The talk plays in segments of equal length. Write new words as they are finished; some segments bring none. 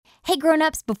Hey,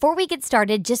 grown-ups, before we get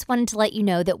started, just wanted to let you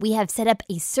know that we have set up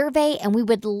a survey, and we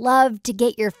would love to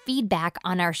get your feedback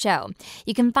on our show.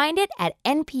 You can find it at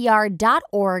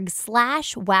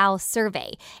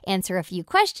npr.org/wowsurvey. Answer a few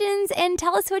questions and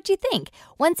tell us what you think.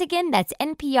 Once again, that's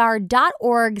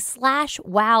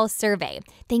npr.org/wowsurvey.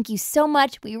 Thank you so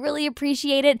much. We really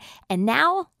appreciate it. And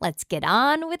now, let's get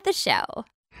on with the show.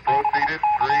 Proceeded.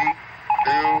 3,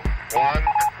 2, 1.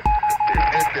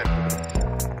 Ignition.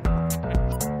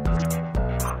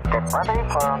 Get ready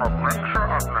for an adventure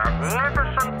of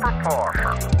magnificent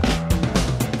proportions.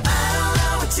 I don't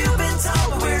know what you've been told,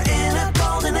 but we're in a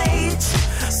golden age.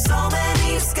 So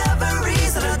many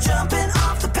discoveries that are jumping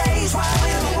off the page. Wow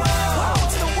in the world. Wow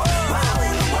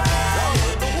in the world.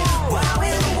 Wow in the world. Wow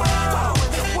in the world.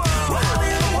 Wow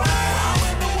in the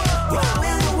world. Wow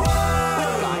in the world.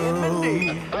 With Ryan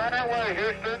Mindy. Right away,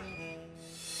 Houston.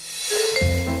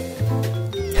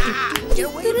 Get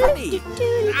away from me!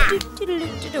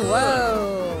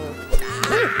 Whoa.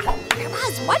 Guy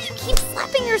Raz, why do you keep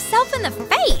slapping yourself in the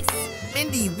face?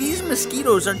 Mindy, these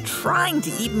mosquitoes are trying to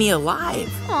eat me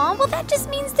alive. Aw, well, that just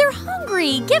means they're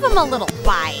hungry. Give them a little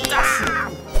bite.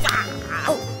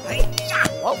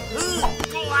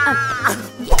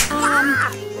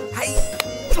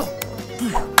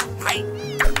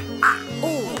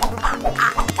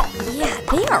 Yeah,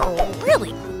 they are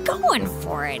really going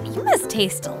for it. You must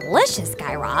taste delicious,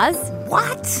 Guy Raz.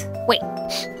 What? Wait.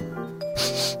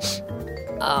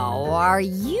 Oh, are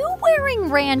you wearing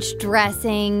ranch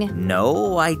dressing?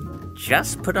 No, I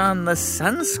just put on the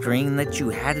sunscreen that you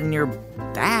had in your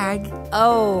bag.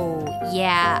 Oh,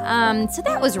 yeah. So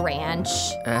that was ranch.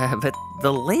 But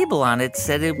the label on it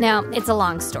said it... No, it's a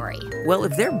long story. Well,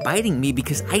 if they're biting me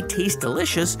because I taste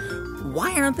delicious,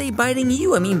 why aren't they biting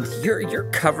you? I mean, you're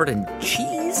covered in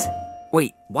cheese.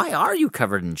 Wait, why are you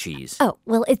covered in cheese? Oh,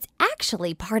 well, it's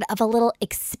actually part of a little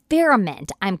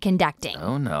experiment I'm conducting.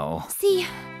 Oh, no. See,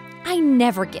 I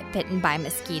never get bitten by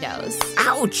mosquitoes.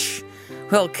 Ouch!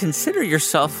 Well, consider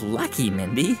yourself lucky,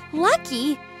 Mindy.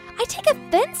 Lucky? I take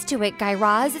offense to it, Guy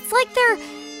Raz. It's like they're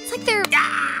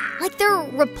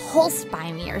repulsed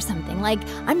by me or something. Like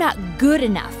I'm not good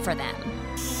enough for them.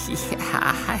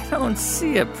 Yeah, I don't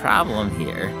see a problem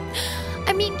here.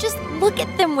 I mean, just look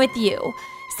at them with you.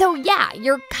 So yeah,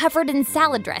 you're covered in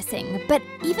salad dressing. But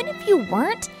even if you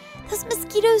weren't, those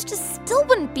mosquitoes just still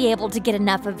wouldn't be able to get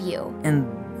enough of you. And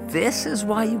this is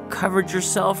why you covered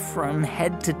yourself from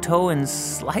head to toe in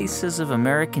slices of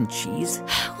American cheese?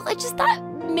 Well, I just thought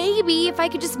maybe if I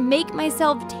could just make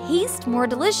myself taste more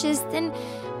delicious, then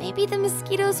maybe the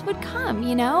mosquitoes would come,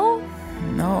 you know?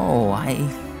 No, I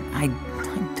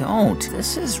don't.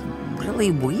 This is really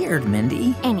weird,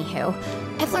 Mindy. Anywho,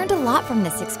 I've learned a lot from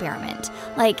this experiment.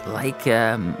 Like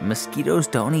mosquitoes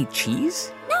don't eat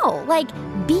cheese? No, like,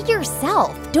 be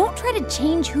yourself. Don't try to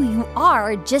change who you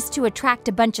are just to attract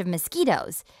a bunch of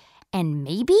mosquitoes. And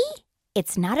maybe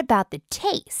it's not about the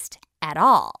taste at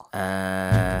all.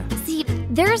 See,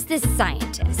 there's this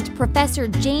scientist, Professor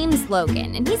James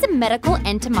Logan, and he's a medical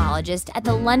entomologist at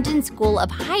the London School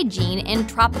of Hygiene and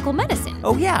Tropical Medicine.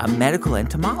 Oh, yeah, a medical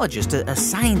entomologist, a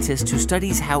scientist who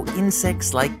studies how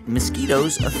insects like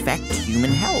mosquitoes affect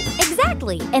human health.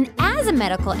 Exactly. And as a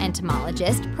medical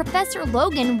entomologist, Professor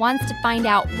Logan wants to find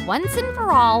out once and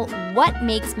for all what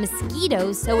makes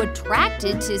mosquitoes so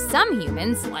attracted to some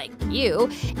humans, like you,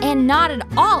 and not at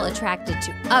all attracted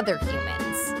to other humans.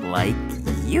 Like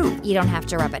you. You don't have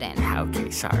to rub it in. Okay,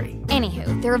 sorry.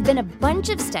 Anywho, there have been a bunch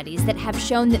of studies that have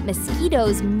shown that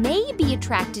mosquitoes may be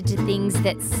attracted to things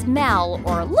that smell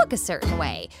or look a certain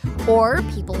way, or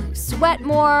people who sweat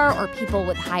more, or people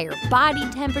with higher body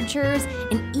temperatures,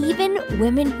 and even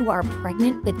women who are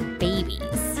pregnant with babies.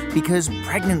 Because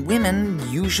pregnant women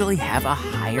usually have a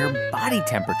higher body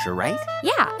temperature, right?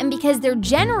 Yeah, and because they're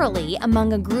generally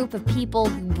among a group of people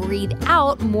who breathe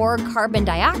out more carbon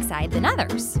dioxide than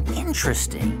others.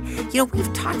 Interesting. You know,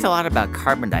 we've talked a lot about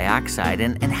carbon dioxide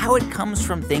and how it comes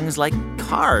from things like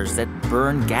cars that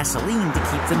burn gasoline to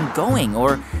keep them going,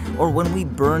 or when we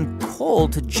burn coal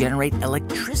to generate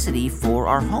electricity for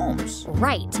our homes.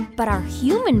 Right, but our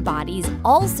human bodies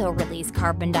also release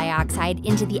carbon dioxide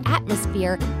into the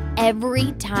atmosphere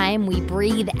every time we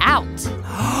breathe out.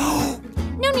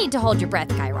 No need to hold your breath,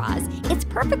 Guy Raz. It's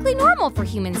perfectly normal for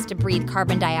humans to breathe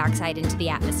carbon dioxide into the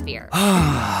atmosphere.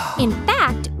 In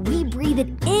fact, we breathe it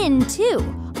in, too,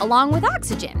 along with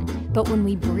oxygen. But when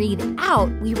we breathe out,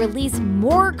 we release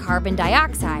more carbon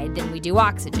dioxide than we do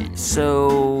oxygen.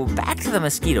 So back to the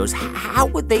mosquitoes. How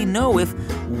would they know if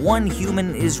one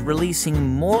human is releasing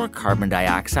more carbon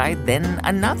dioxide than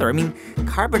another? I mean,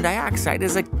 carbon dioxide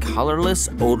is a colorless,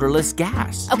 odorless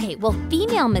gas. Okay, well,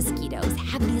 female mosquitoes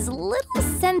have these little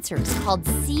sensors called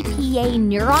CPA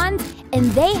neurons, and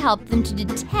they help them to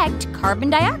detect carbon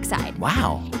dioxide.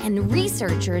 Wow. And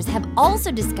researchers have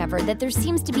also discovered that there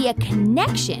seems to be a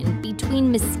connection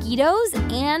between mosquitoes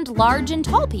and large and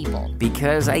tall people.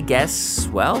 Because I guess,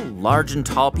 well, large and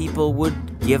tall people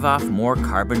would give off more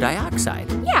carbon dioxide.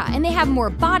 Yeah, and they have more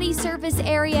body surface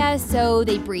area, so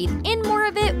they breathe in more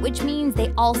of it, which means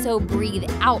they also breathe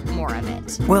out more of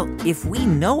it. Well, if we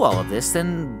know all of this,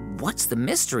 then what's the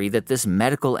mystery that this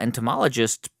medical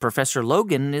entomologist, Professor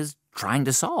Logan, is trying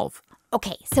to solve?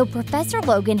 Okay, so Professor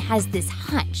Logan has this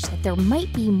hunch that there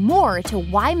might be more to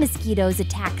why mosquitoes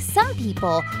attack some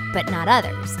people but not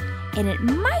others. And it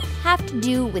might have to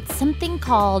do with something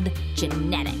called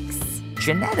genetics.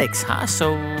 Genetics, huh?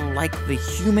 So like the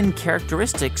human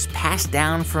characteristics passed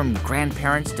down from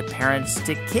grandparents to parents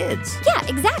to kids. Yeah,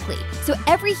 exactly. So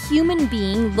every human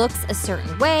being looks a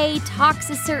certain way, talks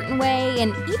a certain way,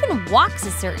 and even walks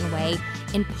a certain way,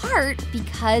 in part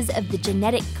because of the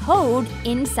genetic code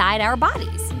inside our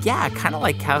bodies. Yeah, kind of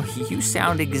like how you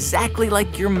sound exactly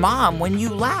like your mom when you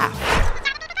laugh.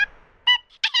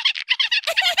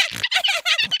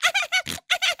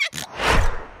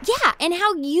 Yeah, and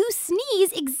how you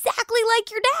sneeze exactly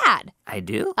like your dad. I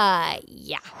do?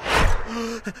 Yeah.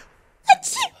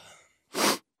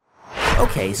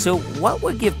 Okay, so what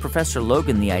would give Professor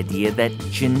Logan the idea that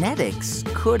genetics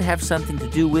could have something to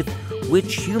do with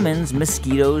which humans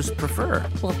mosquitoes prefer?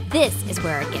 Well, this is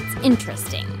where it gets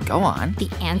interesting. Go on. The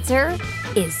answer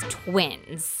is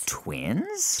twins.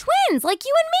 Twins? Twins, like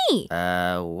you and me.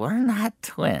 We're not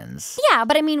twins. Yeah,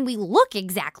 but I mean, we look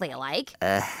exactly alike.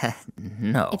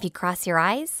 No. If you cross your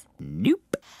eyes.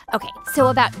 Nope. Okay, so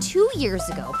about 2 years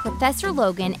ago, Professor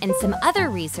Logan and some other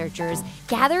researchers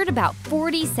gathered about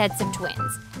 40 sets of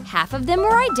twins. Half of them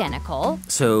were identical.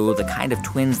 So the kind of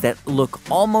twins that look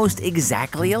almost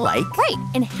exactly alike. Right,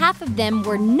 and half of them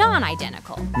were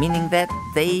non-identical. Meaning that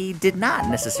they did not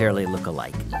necessarily look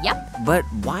alike. Yep. But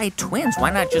why twins? Why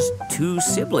not just two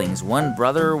siblings, one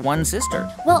brother, one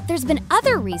sister? Well, there's been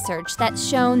other research that's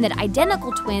shown that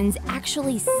identical twins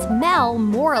actually smell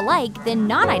more alike than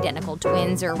non-identical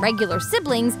twins or regular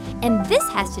siblings, and this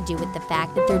has to do with the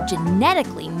fact that they're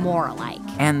genetically more alike.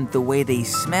 And the way they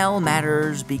smell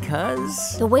matters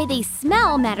because? The way they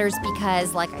smell matters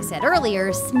because, like I said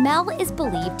earlier, smell is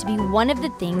believed to be one of the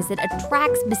things that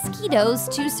attracts mosquitoes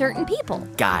to certain people.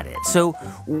 Got it. So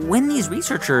when these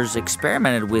researchers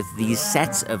experimented with these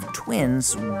sets of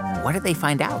twins, what did they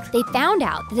find out? They found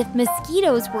out that if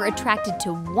mosquitoes were attracted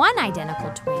to one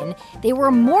identical twin, they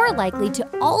were more likely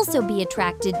to also be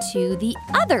attracted to the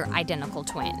other identical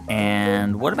twin.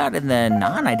 And what about in the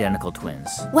non-identical twins?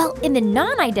 Well, in the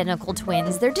non-identical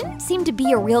twins, there didn't seem to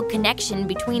be a real connection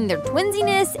between their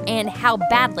twinsiness and how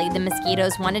badly the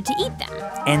mosquitoes wanted to eat them.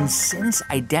 And since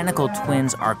identical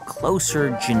twins are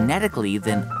closer genetically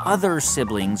than other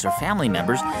siblings or family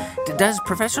members, does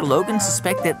Professor Logan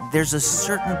suspect that there's a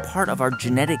certain part of our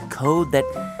genetic code that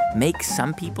makes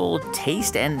some people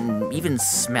taste and even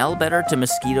smell better to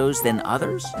mosquitoes than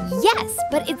others? Yes,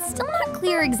 but it's still not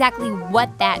clear exactly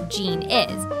what that gene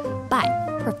is.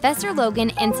 But Professor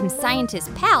Logan and some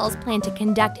scientist pals plan to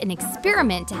conduct an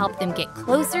experiment to help them get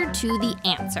closer to the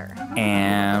answer.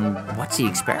 And what's the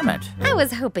experiment? I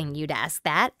was hoping you'd ask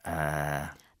that.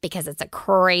 Because it's a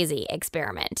crazy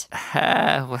experiment.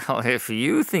 Well, if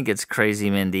you think it's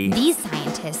crazy, Mindy. These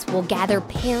scientists will gather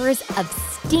pairs of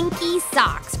Stinky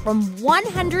socks from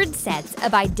 100 sets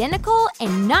of identical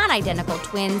and non-identical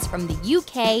twins from the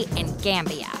UK and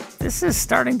Gambia. This is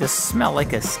starting to smell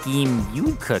like a scheme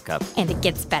you'd cook up. And it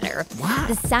gets better. What?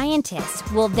 The scientists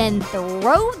will then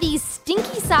throw these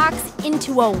stinky socks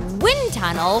into a wind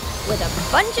tunnel with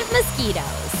a bunch of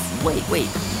mosquitoes. Wait.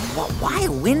 Why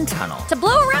a wind tunnel? To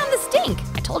blow around the stink.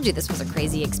 I told you this was a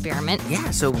crazy experiment. Yeah,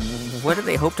 so what do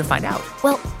they hope to find out?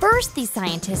 Well, first these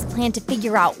scientists plan to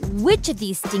figure out which of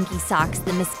these stinky socks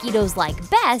the mosquitoes like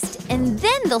best, and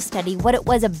then they'll study what it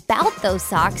was about those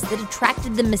socks that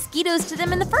attracted the mosquitoes to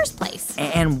them in the first place.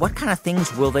 And what kind of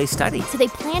things will they study? So they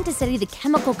plan to study the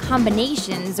chemical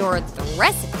combinations or the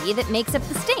recipe that makes up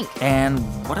the stink. And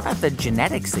what about the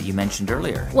genetics that you mentioned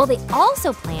earlier? Well, they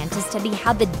also plan to study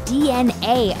how the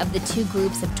DNA of the two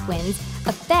groups of twins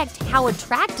affect how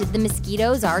attracted the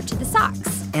mosquitoes are to the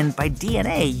socks. And by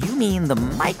DNA, you mean the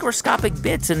microscopic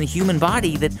bits in the human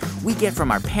body that we get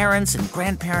from our parents and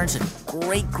grandparents and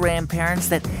great-grandparents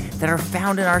that are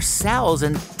found in our cells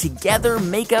and together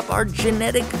make up our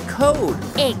genetic code.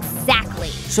 Exactly.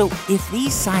 So if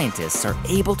these scientists are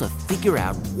able to figure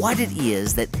out what it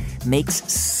is that makes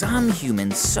some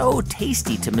humans so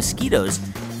tasty to mosquitoes,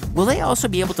 will they also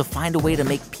be able to find a way to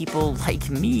make people like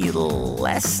me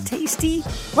less tasty?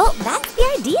 Well, that's the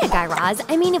idea, Guy Raz.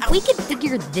 I mean, if we could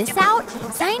figure this out,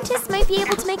 scientists might be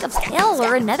able to make a pill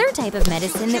or another type of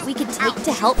medicine that we could take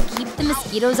to help keep the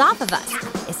mosquitoes off of us,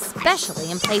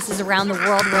 especially in places around the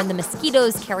world where the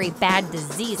mosquitoes carry bad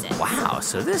diseases. Wow,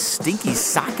 so this Stinky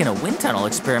sock in a wind tunnel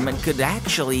experiment could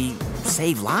actually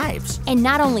save lives. And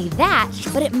not only that,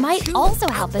 but it might also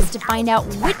help us to find out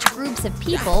which groups of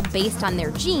people, based on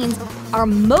their genes, are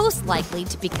most likely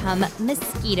to become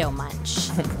mosquito munch.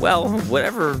 Well,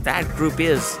 whatever that group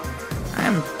is,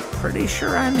 I'm pretty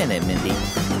sure I'm in it, Mindy.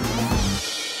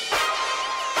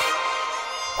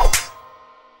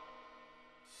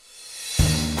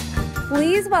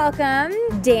 Please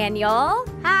welcome Daniel.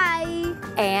 Hi.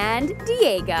 And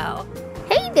Diego.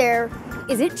 Hey there.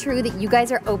 Is it true that you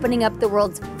guys are opening up the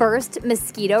world's first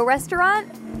mosquito restaurant?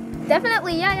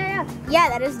 Definitely, yeah. Yeah,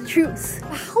 that is the truth.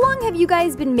 How long have you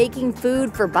guys been making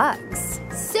food for bugs?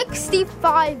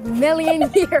 65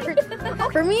 million years.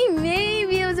 For me,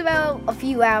 maybe it was about a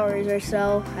few hours or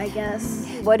so, I guess.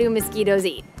 What do mosquitoes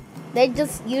eat? They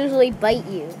just usually bite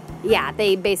you. Yeah,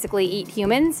 they basically eat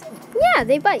humans? Yeah,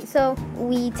 they bite. So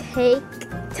we take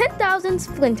 10,000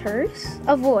 splinters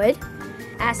of wood,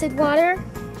 acid water,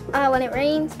 when it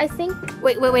rains, I think.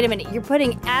 Wait a minute. You're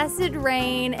putting acid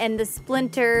rain and the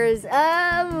splinters.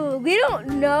 We don't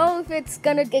know if it's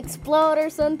gonna explode or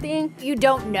something. You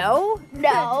don't know?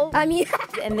 No. I mean...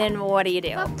 And then what do you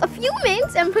do? A few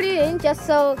minutes and put it in just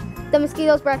so the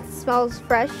mosquito's breath smells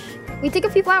fresh. We take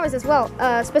a few flowers as well,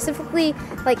 specifically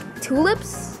like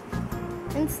tulips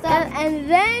and stuff. And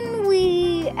then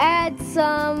we add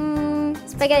some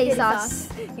spaghetti sauce.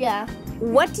 Yeah.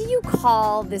 What do you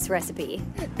call this recipe?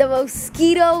 The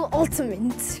Mosquito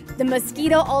Ultimate. The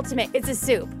Mosquito Ultimate. It's a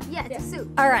soup. Yeah, it's a soup.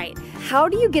 All right. How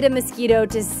do you get a mosquito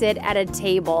to sit at a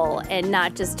table and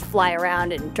not just fly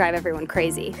around and drive everyone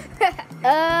crazy?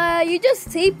 You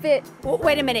just tape it.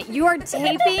 Wait a minute. You are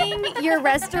taping your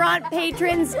restaurant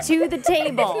patrons to the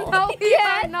table. No, we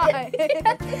are not. No,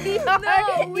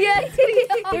 yes, we are.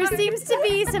 There seems to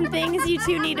be some things you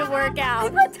two need to work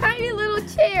out. We put tiny little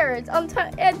chairs on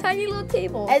and tiny little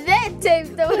tables. And then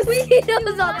tape the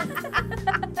mosquitoes on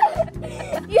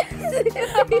it. Yes,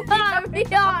 we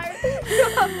are.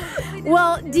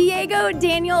 Well, Diego,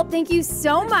 Daniel, thank you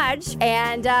so much.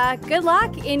 And good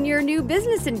luck in your new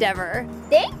business endeavor.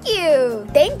 Thank you.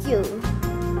 Thank you.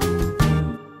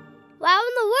 Wow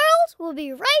in the World will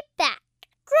be right back.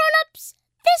 Grown-ups,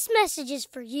 this message is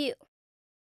for you.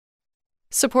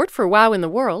 Support for Wow in the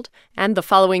World and the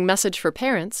following message for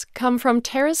parents come from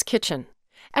Tara's Kitchen.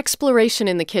 Exploration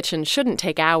in the kitchen shouldn't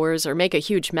take hours or make a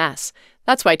huge mess.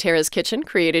 That's why Tara's Kitchen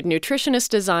created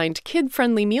nutritionist-designed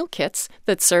kid-friendly meal kits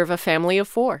that serve a family of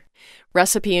 4.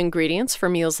 Recipe ingredients for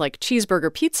meals like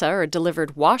cheeseburger pizza are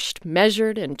delivered washed,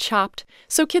 measured, and chopped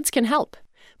so kids can help.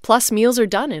 Plus, meals are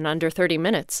done in under 30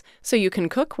 minutes, so you can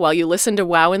cook while you listen to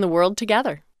Wow in the World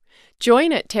together.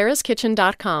 Join at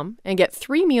taraskitchen.com and get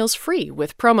 3 meals free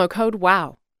with promo code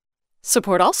WOW.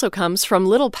 Support also comes from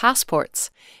Little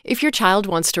Passports. If your child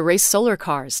wants to race solar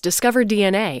cars, discover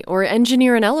DNA, or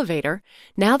engineer an elevator,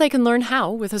 now they can learn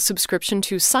how with a subscription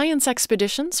to science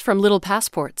expeditions from Little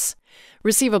Passports.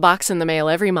 Receive a box in the mail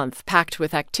every month packed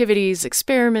with activities,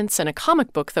 experiments, and a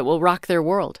comic book that will rock their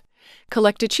world.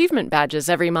 Collect achievement badges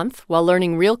every month while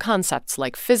learning real concepts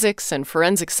like physics and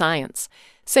forensic science.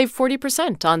 Save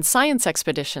 40% on science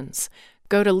expeditions.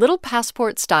 Go to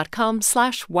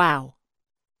littlepassports.com/wow.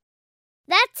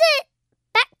 That's it.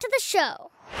 Back to the show.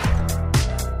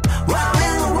 Wow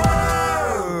in the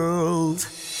world.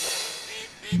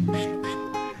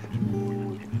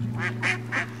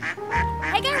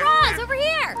 Hey, Guy Raz, over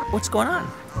here. What's going on?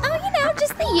 Oh,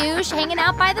 just the usual, hanging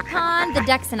out by the pond. The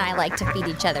ducks and I like to feed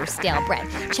each other stale bread.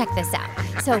 Check this out.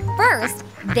 So first,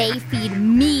 they feed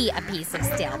me a piece of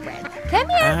stale bread. Come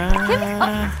here. Come here.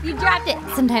 Oh, you dropped it.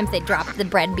 Sometimes they drop the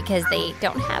bread because they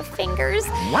don't have fingers.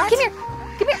 What? Come here.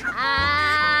 Come here.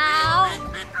 Ow.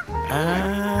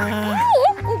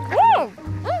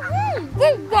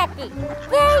 Very yucky.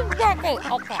 Very yucky.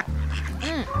 Okay.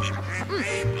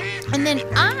 And then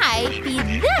I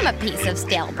feed them a piece of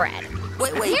stale bread.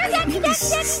 Wait, Here, Mindy,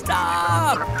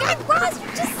 stop! God, Ross, you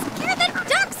just scared the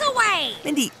ducks away!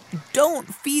 Mindy,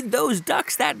 don't feed those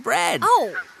ducks that bread.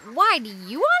 Oh, why do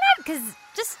you want it? Because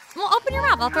Well, open your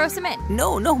mouth. I'll throw some in.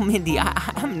 No, Mindy,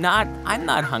 I'm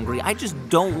not hungry. I just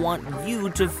don't want you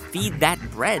to feed that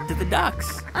bread to the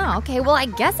ducks. Oh, okay. Well, I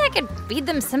guess I could feed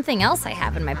them something else I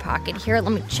have in my pocket. Here,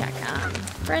 let me check.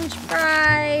 French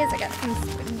fries. I got some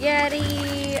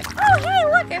spaghetti. Oh, hey,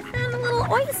 look, I found a little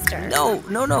oyster.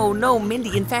 No,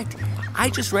 Mindy. In fact, I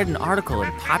just read an article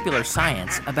in Popular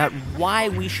Science about why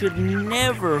we should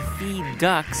never feed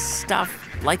ducks stuff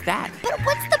like that. But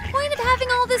what's the point of having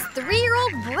all this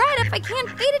 3-year-old bread if I can't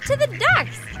feed it to the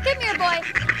ducks? Come here, boy.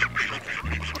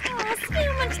 Oh, see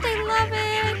how much they love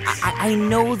it. I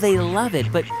know they love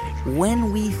it, but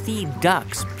when we feed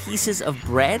ducks pieces of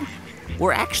bread,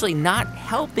 we're actually not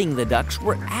helping the ducks.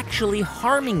 We're actually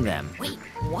harming them. Wait,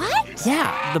 what?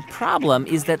 Yeah, the problem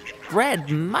is that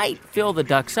bread might fill the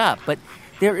ducks up, but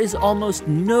there is almost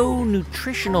no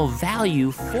nutritional value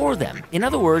for them. In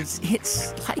other words,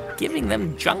 it's like giving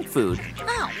them junk food.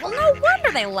 Oh, well, no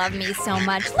wonder they love me so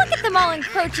much. Look at them all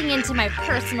encroaching into my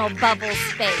personal bubble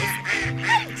space.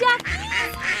 Hi,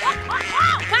 duckies.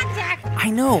 Contact.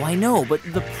 I know, but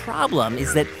the problem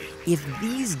is that if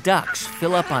these ducks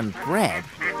fill up on bread,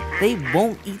 they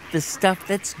won't eat the stuff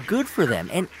that's good for them,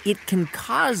 and it can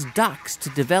cause ducks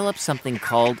to develop something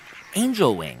called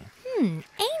angel wing.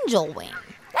 Angel wing.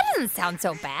 That doesn't sound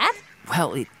so bad.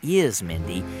 Well, it is,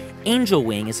 Mindy. Angel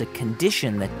wing is a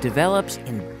condition that develops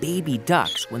in baby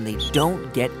ducks when they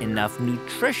don't get enough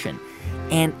nutrition,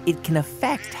 and it can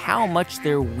affect how much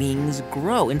their wings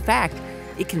grow. In fact,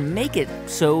 it can make it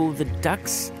so the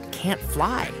ducks can't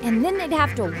fly. And then they'd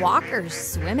have to walk or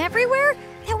swim everywhere?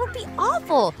 That would be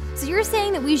awful. So you're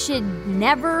saying that we should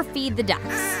never feed the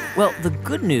ducks? Well, the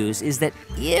good news is that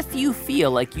if you feel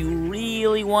like you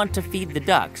really want to feed the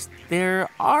ducks, there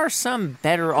are some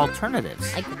better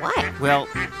alternatives. Like what? Well,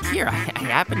 here, I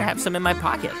happen to have some in my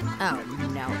pocket. Oh,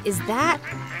 no. Is that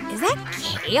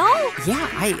kale? Yeah,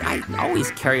 I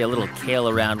always carry a little kale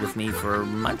around with me for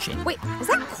munching. Wait, is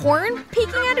that corn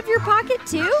peeking out of your pocket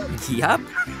too? Yup,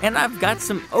 and I've got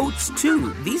some oats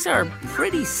too. These are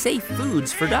pretty safe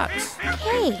foods for ducks.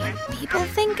 Hey, people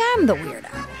think I'm the weirdo.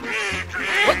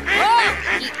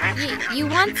 You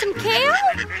want some kale?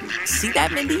 See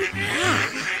that, Mindy? Yeah.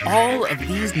 All of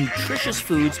these nutritious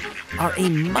foods are a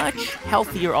much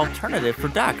healthier alternative for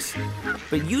ducks.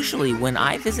 But usually when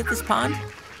I visit this pond,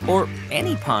 or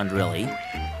any pond really,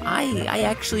 I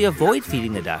actually avoid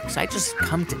feeding the ducks. I just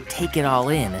come to take it all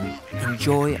in and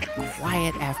enjoy a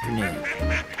quiet afternoon.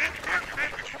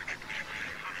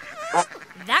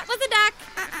 That was a duck.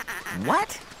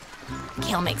 What?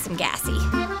 Kale makes him gassy.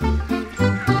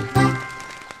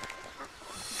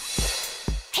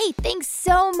 Hey, thanks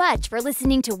so much for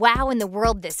listening to Wow in the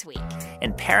World this week.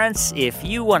 And parents, if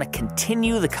you want to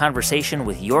continue the conversation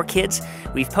with your kids,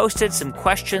 we've posted some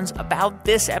questions about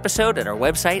this episode at our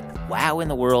website,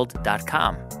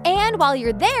 wowintheworld.com. And while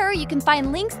you're there, you can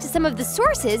find links to some of the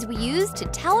sources we used to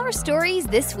tell our stories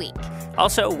this week.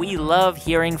 Also, we love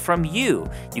hearing from you.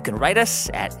 You can write us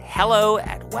at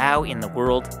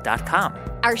hello@wowintheworld.com.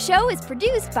 Our show is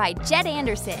produced by Jed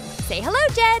Anderson. Say hello,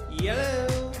 Jed.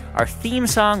 Hello. Our theme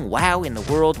song, Wow in the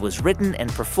World, was written and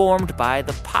performed by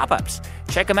The Pop-Ups.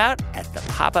 Check them out at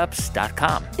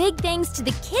thepopups.com. Big thanks to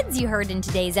the kids you heard in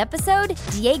today's episode.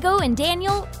 Diego and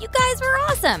Daniel, you guys were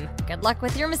awesome. Good luck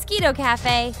with your mosquito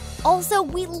cafe. Also,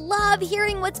 we love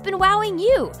hearing what's been wowing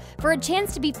you. For a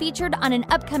chance to be featured on an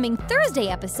upcoming Thursday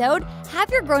episode, have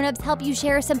your grown-ups help you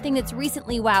share something that's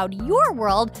recently wowed your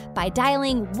world by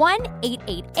dialing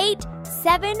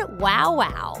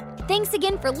 1-888-7-WOW-WOW. Thanks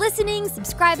again for listening,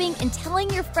 subscribing, and telling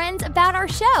your friends about our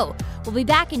show. We'll be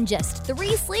back in just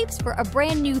 3 sleeps for a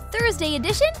brand new Thursday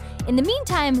edition. In the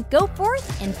meantime, go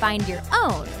forth and find your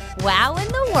own Wow in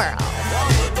the World. Wow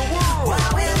in the world.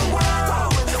 Wow in the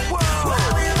world.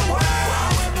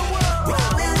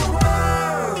 Wow in the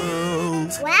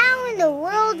world. Wow in the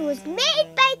World was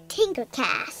made by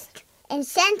Tinkercast and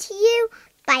sent to you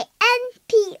by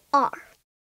NPR.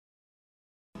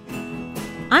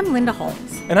 I'm Linda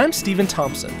Holmes. And I'm Stephen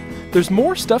Thompson. There's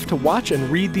more stuff to watch and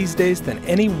read these days than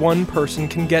any one person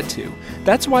can get to.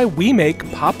 That's why we make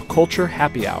Pop Culture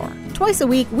Happy Hour. Twice a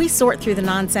week, we sort through the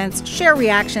nonsense, share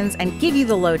reactions, and give you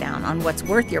the lowdown on what's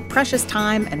worth your precious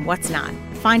time and what's not.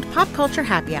 Find Pop Culture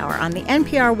Happy Hour on the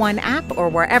NPR One app or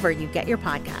wherever you get your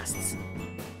podcasts.